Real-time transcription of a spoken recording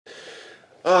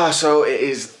So it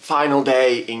is final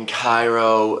day in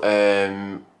Cairo.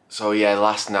 So yeah,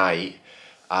 last night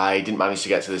I didn't manage to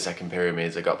get to the second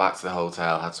pyramids. I got back to the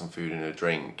hotel, had some food and a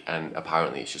drink, and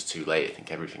apparently it's just too late. I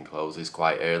think everything closes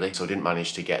quite early, so I didn't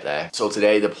manage to get there. So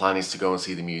today the plan is to go and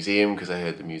see the museum, because I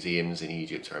heard the museums in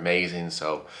Egypt are amazing.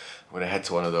 So I'm gonna head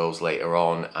to one of those later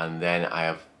on, and then I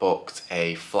have booked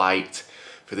a flight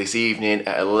for this evening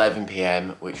at 11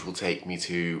 PM, which will take me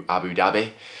to Abu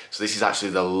Dhabi. So this is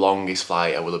actually the longest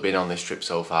flight I will have been on this trip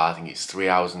so far. I think it's 3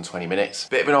 hours and 20 minutes.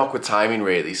 Bit of an awkward timing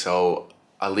really, so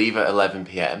I leave at 11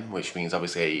 PM, which means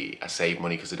obviously I save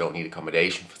money because I don't need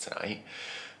accommodation for tonight.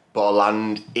 But I'll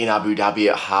land in Abu Dhabi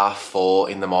at 3:30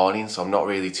 in the morning, so I'm not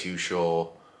really too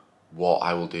sure what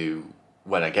I will do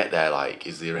when I get there. Like,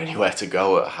 is there anywhere to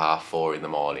go at 3:30 in the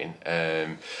morning?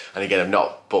 And again, I've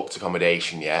not booked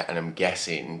accommodation yet, and I'm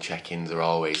guessing check-ins are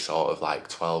always sort of like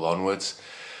 12 onwards.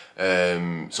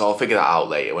 So I'll figure that out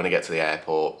later when I get to the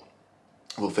airport.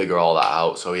 We'll figure all that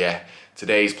out. So yeah,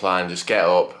 today's plan, just get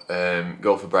up,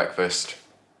 go for breakfast,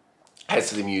 head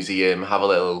to the museum, have a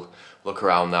little look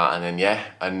around that, and then yeah,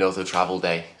 another travel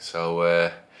day.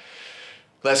 So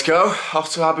let's go,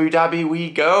 off to Abu Dhabi we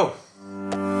go.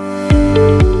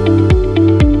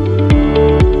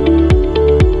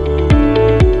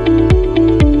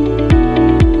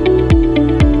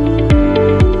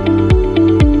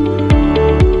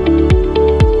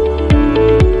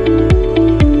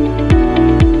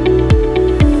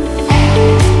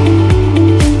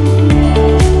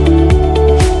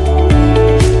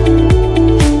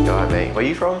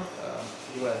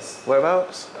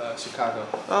 Whereabouts? Chicago.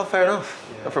 Oh, fair enough.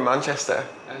 Yeah. I'm from Manchester.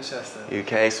 Manchester.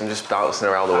 UK, so I'm just bouncing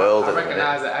around the world. I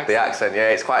recognize the accent. The accent, yeah,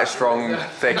 it's quite a strong,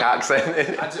 thick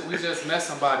accent. We just met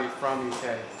somebody from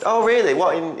UK. Oh, really?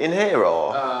 What, in here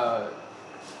or?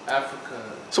 Africa.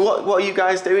 So what are you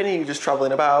guys doing? Are you just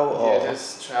travelling about? Or? Yeah,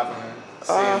 just traveling.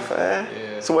 Oh, fair.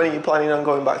 Yeah. So when are you planning on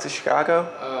going back to Chicago?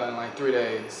 In like 3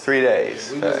 days. 3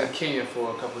 days? We was in Kenya for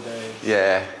a couple of days.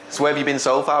 Yeah. So where have you been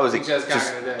so far? Was it just got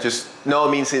here today. No,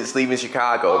 I mean since leaving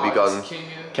Chicago, have you gone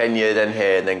Kenya, then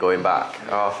here, and then going back?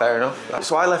 Yeah. Oh, fair enough. Yeah.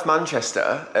 So I left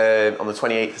Manchester on the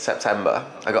 28th of September.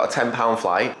 I got a £10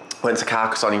 flight, went to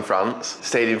Carcassonne in France,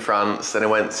 stayed in France, then I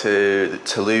went to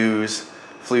Toulouse,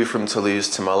 flew from Toulouse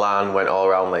to Milan, went all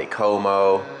around Lake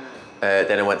Como,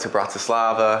 then I went to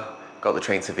Bratislava, got the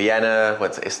train to Vienna,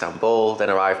 went to Istanbul, then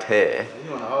arrived here.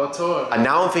 You on a whole tour. And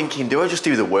now I'm thinking, do I just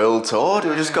do the world tour?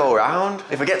 Do I just go around?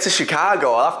 If I get to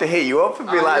Chicago, I'll have to hit you up and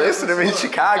be like, listen, I'm in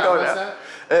Chicago now.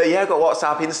 Yeah, I've got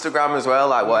WhatsApp, Instagram as well,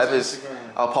 like whatever's.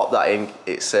 I'll pop that in.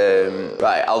 It's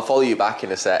right, I'll follow you back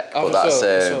in a sec, but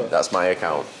that's my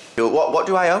account. What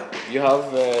do I owe? You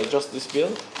have just this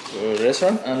bill,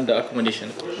 restaurant and the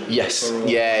accommodation. Yes,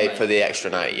 yeah, for the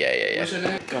extra night, yeah. What's your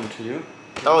name? Come to you.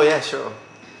 Oh yeah, sure.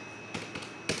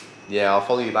 Yeah, I'll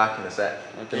follow you back in a sec.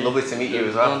 Okay. Lovely to meet you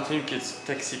as well. I don't think it's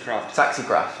Taxicraft.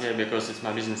 Taxicraft? Yeah, because it's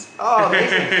my business. Oh,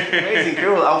 amazing. Amazing,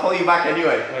 cool. I'll follow you back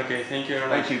anyway. Okay, thank you very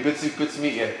much. Thank you, good to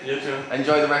meet you. You too.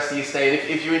 Enjoy the rest of your stay.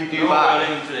 If you're in Dubai... No, I'm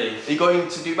going today. Are you going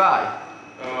to Dubai?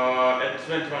 At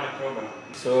 21 October.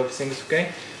 So everything's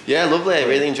okay? Yeah, lovely. I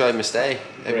really enjoyed my stay.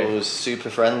 Everyone was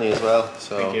super friendly as well.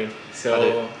 So thank you.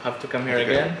 So have to come here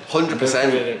again?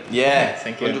 100%. Yeah,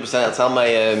 thank you. 100%. I'll tell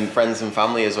my friends and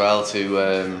family as well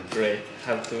to... Great.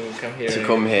 Have to come here. To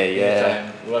come here, yeah.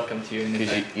 Anytime. Welcome to you.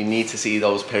 Because you need to see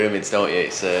those pyramids, don't you?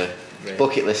 It's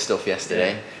bucket list stuff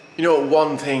yesterday. Yeah. You know,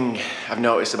 one thing I've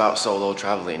noticed about solo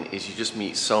traveling is you just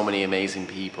meet so many amazing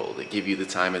people that give you the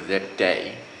time of the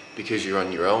day because you're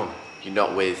on your own. You're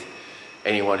not with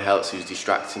anyone else who's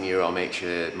distracting you or makes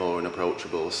you more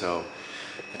unapproachable. So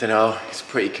I don't know, it's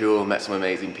pretty cool. Met some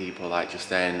amazing people, like just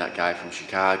then that guy from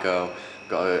Chicago.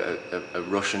 Got a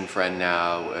Russian friend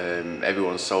now.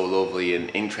 Everyone's so lovely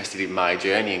and interested in my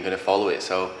journey and going to follow it.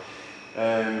 So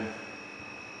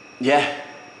yeah,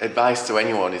 advice to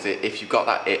anyone is that if you've got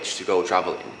that itch to go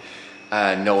traveling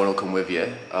and no one will come with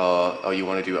you, or you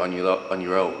want to do it on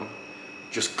your own,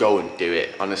 just go and do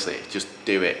it. Honestly, just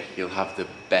do it. You'll have the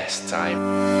best time.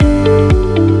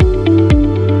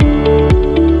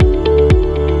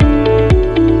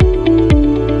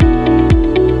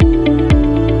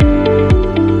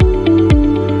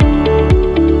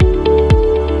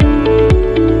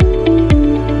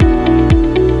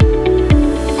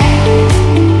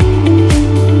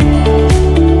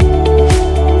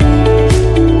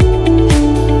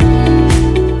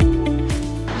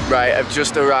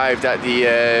 Just arrived at the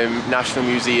National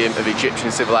Museum of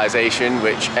Egyptian Civilization,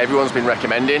 which everyone's been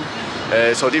recommending.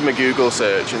 So I did my Google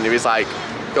search and there is like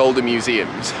older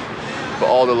museums, but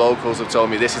all the locals have told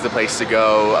me this is the place to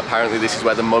go. Apparently this is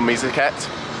where the mummies are kept.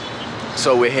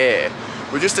 So we're here.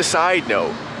 But just a side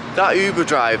note, that Uber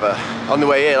driver on the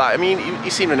way here, like, I mean, he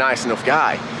seemed a nice enough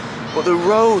guy, but the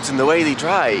roads and the way they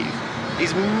drive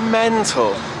is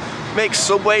mental. Makes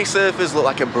subway surfers look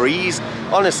like a breeze.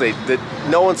 Honestly,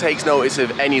 no one takes notice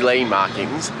of any lane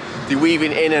markings. They're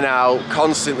weaving in and out,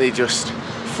 constantly just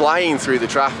flying through the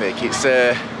traffic. It's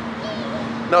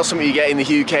not something you get in the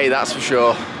UK, that's for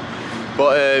sure.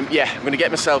 But yeah, I'm gonna get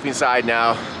myself inside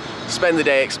now, spend the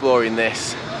day exploring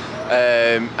this,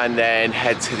 and then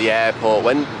head to the airport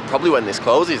probably when this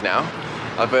closes now.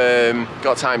 I've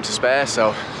got time to spare,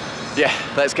 so yeah,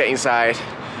 let's get inside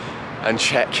and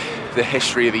check the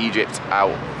history of Egypt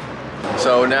out.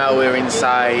 So now we're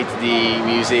inside the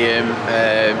museum,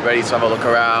 ready to have a look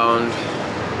around.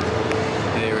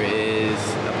 Here it is.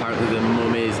 Apparently the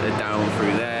mummies are down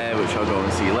through there, which I'll go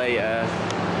and see later.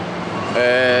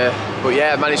 But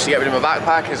yeah, I managed to get rid of my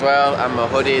backpack as well and my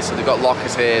hoodie, so they've got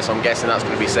lockers here, so I'm guessing that's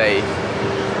going to be safe.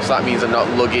 So that means I'm not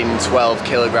lugging 12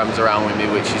 kilograms around with me,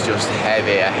 which is just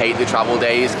heavy. I hate the travel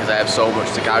days because I have so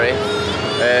much to carry.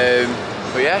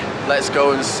 But yeah, let's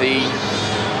go and see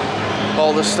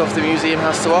all the stuff the museum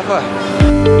has to offer.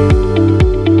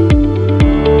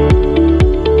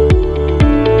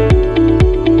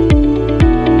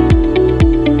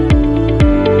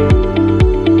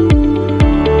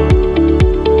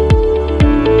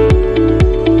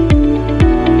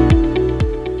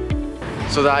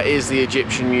 So that is the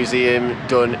Egyptian Museum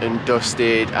done and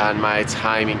dusted, and my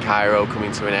time in Cairo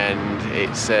coming to an end.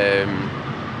 It's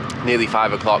nearly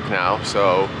 5 o'clock now,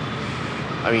 so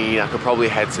I mean, I could probably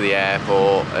head to the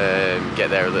airport, get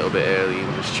there a little bit early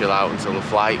and just chill out until the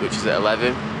flight, which is at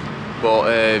 11. But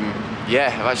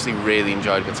yeah, I've actually really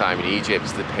enjoyed my time in Egypt.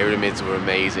 The pyramids were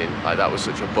amazing. Like, that was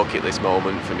such a bucket list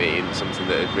moment for me and something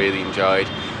that I'd really enjoyed.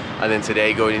 And then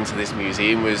today going into this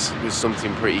museum was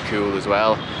something pretty cool as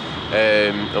well.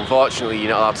 Unfortunately, you're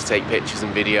not allowed to take pictures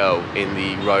and video in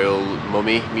the Royal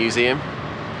Mummy Museum,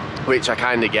 which I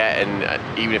kind of get,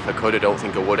 and even if I could, I don't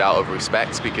think I would out of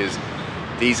respect, because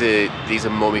these are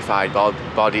mummified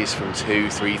bodies from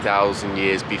 2,000–3,000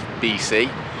 years BC.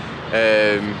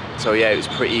 So yeah, it was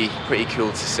pretty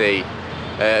cool to see.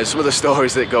 Some of the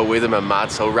stories that go with them are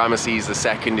mad. So Ramesses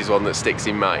II is one that sticks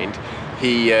in mind.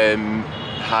 He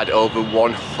had over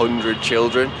 100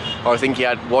 children, or I think he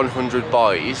had 100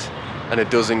 boys and a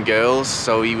dozen girls,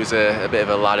 so he was a bit of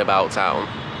a lad about town.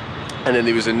 And then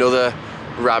there was another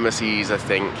Ramesses, I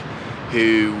think,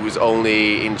 who was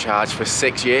only in charge for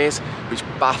 6 years, which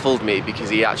baffled me because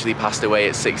he actually passed away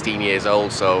at 16 years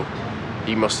old, so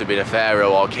he must have been a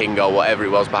pharaoh or king or whatever it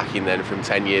was back in then, from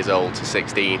 10 years old to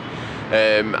 16.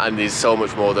 And there's so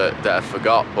much more that I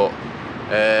forgot, but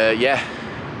yeah,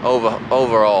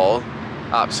 overall,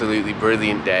 absolutely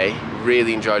brilliant day.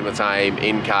 Really enjoyed my time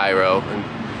in Cairo and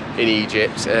in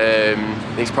Egypt.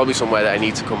 It's probably somewhere that I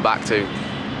need to come back to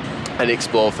and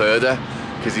explore further,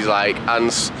 because he's like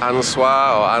Answan,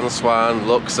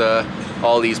 Luxor,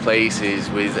 all these places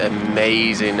with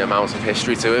amazing amounts of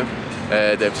history to them.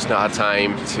 They've just not had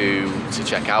time to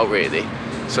check out really.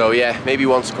 So yeah, maybe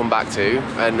one to come back to.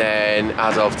 And then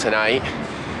as of tonight,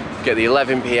 get the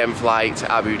 11 PM flight to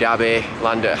Abu Dhabi,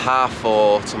 land at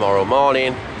 4:30 tomorrow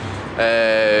morning,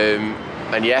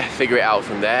 and yeah, figure it out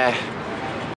from there.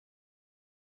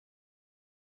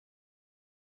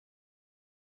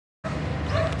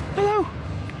 Hello.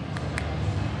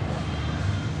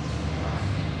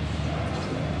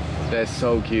 They're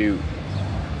so cute.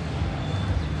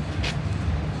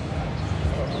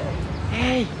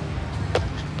 Hey.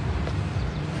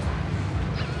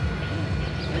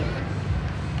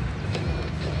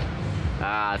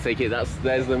 I take it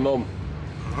there's the mum.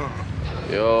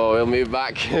 Yo, he'll move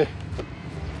back.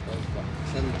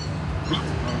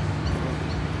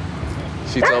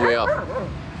 She told me off.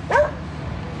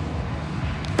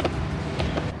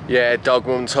 Yeah, dog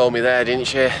mum told me there, didn't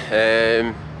she?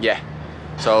 Yeah,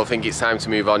 so I think it's time to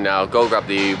move on now. Go grab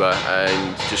the Uber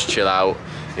and just chill out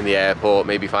in the airport,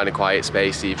 maybe find a quiet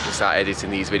space so you can start editing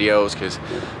these videos, because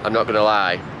I'm not gonna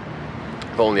lie,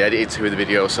 I've only edited 2 of the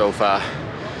videos so far.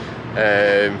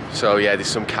 So yeah, there's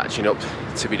some catching up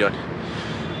to be done.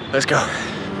 Let's go.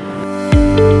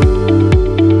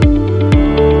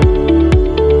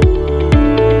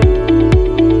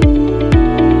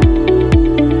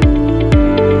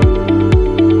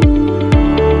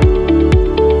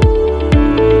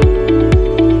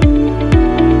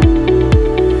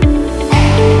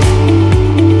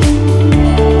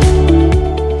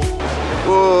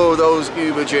 Whoa, those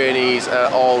Uber journeys are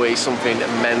always something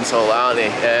mental, aren't they?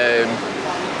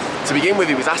 To begin with,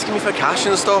 he was asking me for cash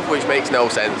and stuff, which makes no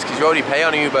sense because you already pay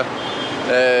on Uber.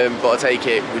 But I take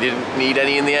it we didn't need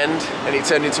any in the end, and it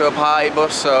turned into a party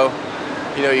bus, so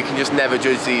you know, you can just never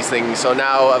judge these things. So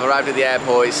now I've arrived at the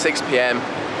airport, it's 6 PM,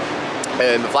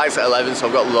 the flight's at 11, so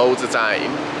I've got loads of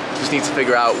time. Just need to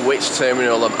figure out which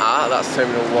terminal I'm at. That's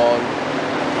terminal 1,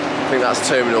 I think that's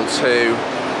terminal 2.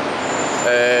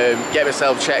 Get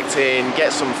myself checked in,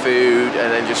 get some food,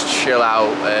 and then just chill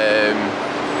out and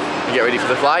get ready for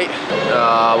the flight.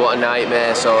 What a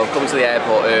nightmare. So I've come to the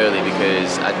airport early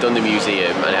because I'd done the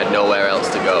museum and I had nowhere else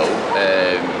to go,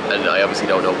 and I obviously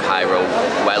don't know Cairo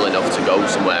well enough to go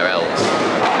somewhere else.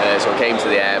 So I came to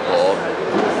the airport.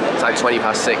 It's like 20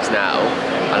 past 6 now,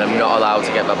 and I'm not allowed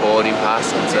to get my boarding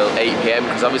pass until 8 PM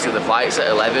because obviously the flight's at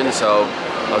 11, so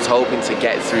I was hoping to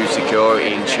get through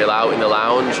security and chill out in the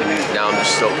lounge, and now I'm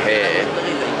just stuck here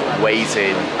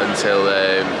waiting until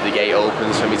the gate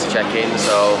opens for me to check in.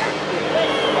 So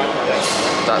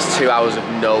that's 2 hours of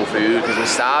no food because I'm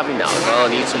starving now as well. I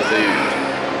need some food.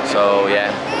 So yeah,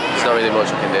 there's not really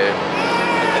much I can do,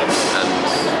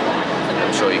 and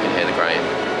I'm sure you can hear the crying.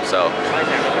 So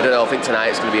I don't know, I think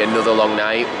tonight's going to be another long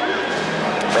night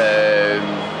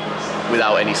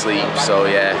without any sleep. So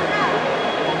yeah,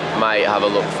 might have a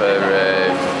look for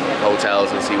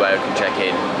hotels and see where I can check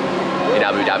in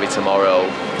Abu Dhabi tomorrow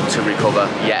to recover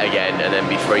yet again, and then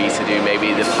be free to do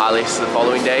maybe the Palace the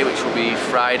following day, which will be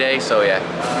Friday. So yeah,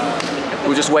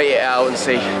 we'll just wait it out and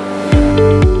see.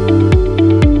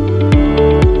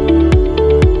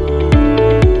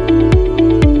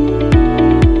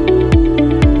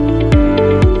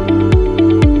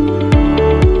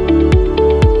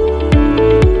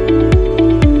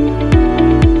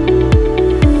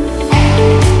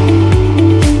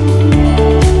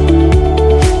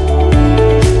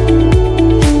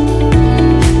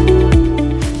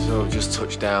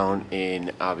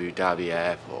 In Abu Dhabi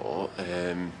airport.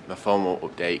 My phone won't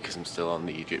update because I'm still on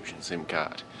the Egyptian SIM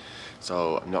card,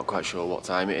 so I'm not quite sure what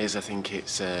time it is. I think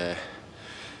it's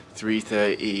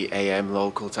 3:30 AM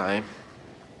local time.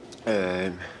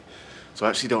 So I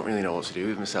actually don't really know what to do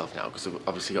with myself now because I've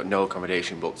obviously got no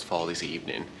accommodation booked for this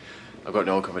evening. I've got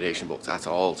no accommodation booked at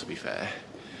all, to be fair.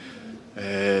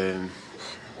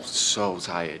 So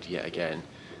tired yet again.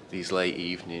 These late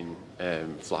evening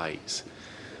flights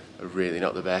are really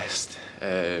not the best.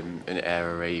 In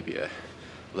Air Arabia,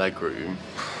 legroom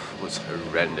was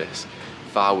horrendous,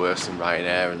 far worse than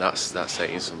Ryanair, and that's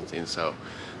saying something. So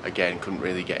again, couldn't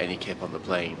really get any kip on the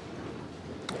plane.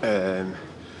 So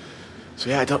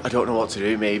yeah, I don't know what to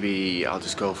do. Maybe I'll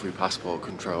just go through passport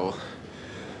control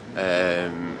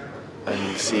and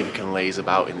see if I can laze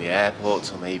about in the airport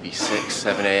till maybe 6,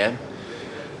 7 AM.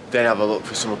 Then have a look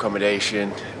for some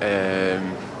accommodation.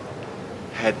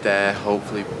 Head there,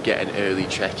 hopefully get an early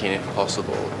check-in if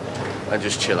possible, and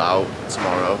just chill out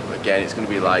tomorrow. Again, it's going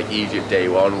to be like Egypt day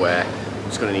 1, where I'm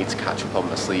just going to need to catch up on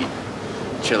my sleep,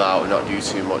 chill out and not do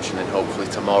too much, and then hopefully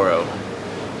tomorrow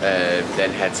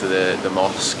then head to the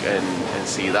mosque and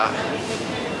see that.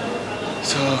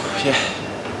 So yeah,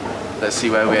 let's see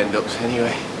where we end up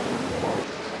anyway.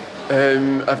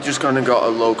 I've just gone and got a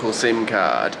local SIM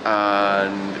card,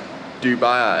 and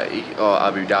Dubai or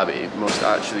Abu Dhabi must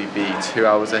actually be 2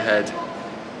 hours ahead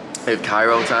of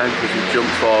Cairo time, because we've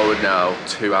jumped forward now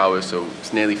 2 hours, so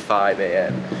it's nearly 5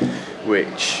 AM,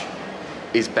 which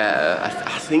is better.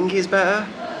 I think is better.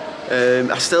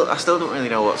 I still don't really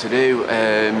know what to do.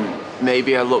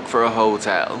 Maybe I look for a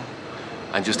hotel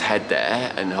and just head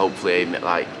there, and hopefully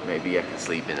like maybe I can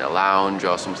sleep in a lounge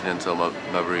or something until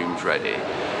my room's ready.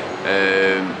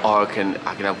 Or I can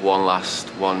have one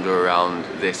last wander around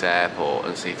this airport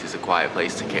and see if there's a quiet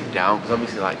place to kip down, because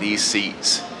obviously like these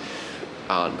seats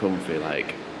aren't comfy.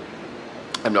 Like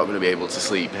I'm not going to be able to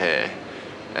sleep here.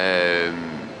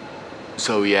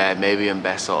 So yeah, maybe I'm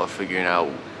best sort of figuring out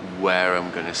where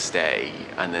I'm going to stay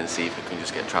and then see if I can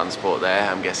just get transport there.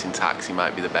 I'm guessing taxi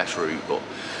might be the best route, but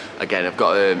again, I've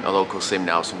got a local SIM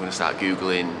now, so I'm going to start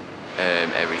Googling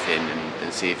everything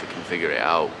and see if I can figure it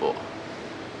out. But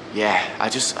yeah,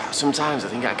 sometimes I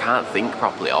think I can't think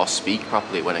properly or speak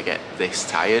properly when I get this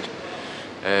tired.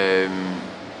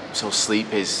 So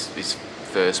sleep is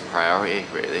first priority,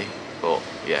 really. But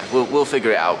yeah, we'll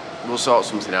figure it out. We'll sort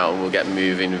something out and we'll get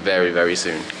moving very, very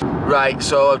soon. Right,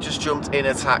 so I've just jumped in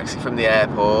a taxi from the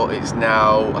airport. It's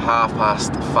now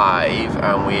 5:30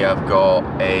 and we have got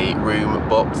a room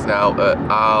booked now at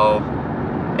Al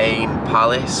Ain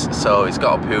Palace. So it's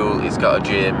got a pool, it's got a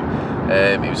gym.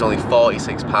 It was only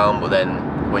 £46, but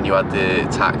then when you add the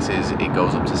taxes, it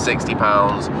goes up to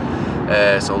 £60.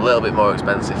 So a little bit more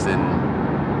expensive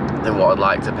than what I'd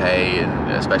like to pay,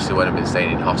 and especially when I've been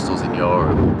staying in hostels in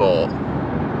Europe. But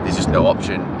there's just no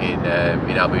option in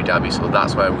Abu Dhabi, so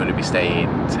that's where I'm going to be staying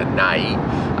tonight.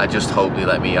 I just hope they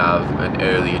let me have an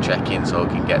earlier check-in so I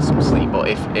can get some sleep, but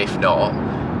if not,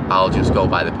 I'll just go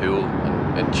by the pool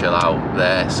and chill out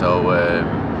there. So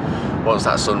once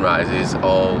that sun rises,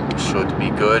 all should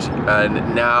be good.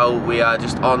 And now we are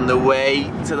just on the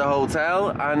way to the hotel.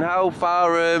 And how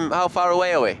far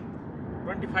away are we?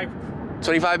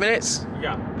 25 minutes?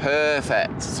 Yeah.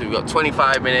 Perfect. So we've got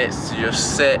 25 minutes to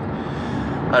just sit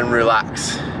and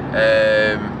relax.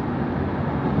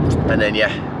 And then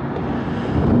yeah,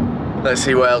 let's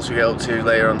see what else we get up to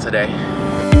later on today.